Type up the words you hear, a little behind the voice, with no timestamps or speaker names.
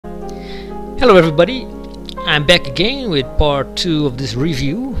Hello everybody, I'm back again with part 2 of this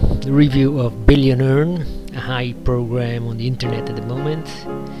review, the review of Billionearn, a high program on the internet at the moment.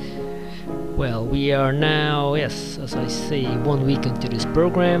 Well, we are now, yes, as I say, 1 week into this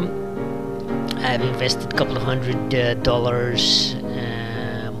program. I've invested a couple of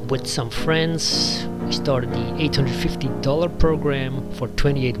 $100 with some friends. We started the $850 program for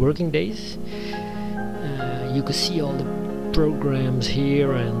 28 working days. You can see all the programs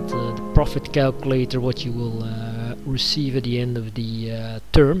here and the profit calculator, what you will receive at the end of the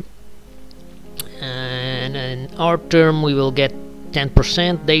term. And in our term we will get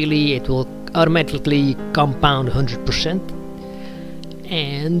 10% daily. It will automatically compound 100%,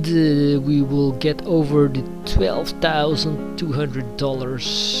 and we will get over the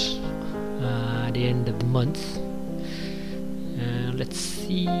 $12,200 at the end of the month. Let's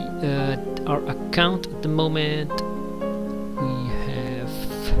see our account at the moment. We have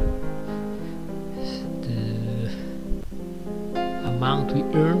the amount we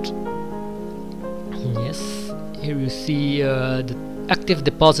earned. Yes, here you see the active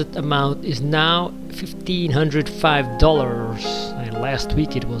deposit amount is now $1,505, and last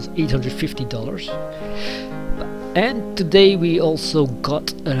week it was $850. And today we also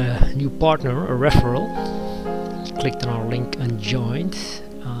got a new partner, a referral. Clicked on our link and joined.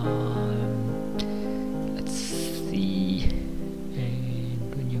 Let's see,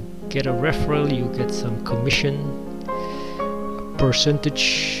 and when you get a referral you get some commission,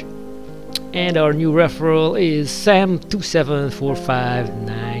 percentage, and our new referral is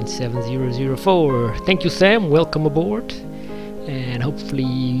Sam2745970004. Thank you, Sam, welcome aboard, and hopefully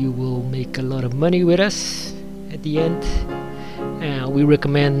you will make a lot of money with us at the end. We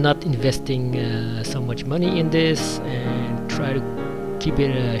recommend not investing so much money in this, and try to keep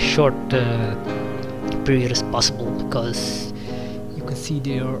it a short period as possible, because you can see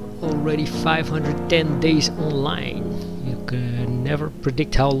they are already 510 days online. You can never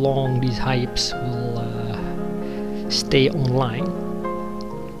predict how long these hypes will stay online,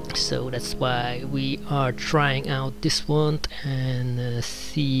 so that's why we are trying out this one and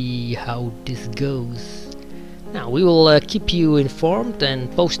see how this goes. Now we will keep you informed and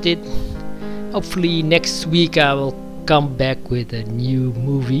posted. Hopefully next week I will come back with a new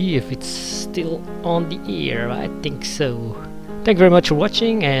movie, if it's still on the air. I think so. Thank you very much for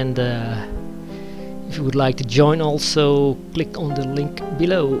watching, and if you would like to join also, click on the link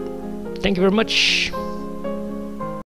below. Thank you very much.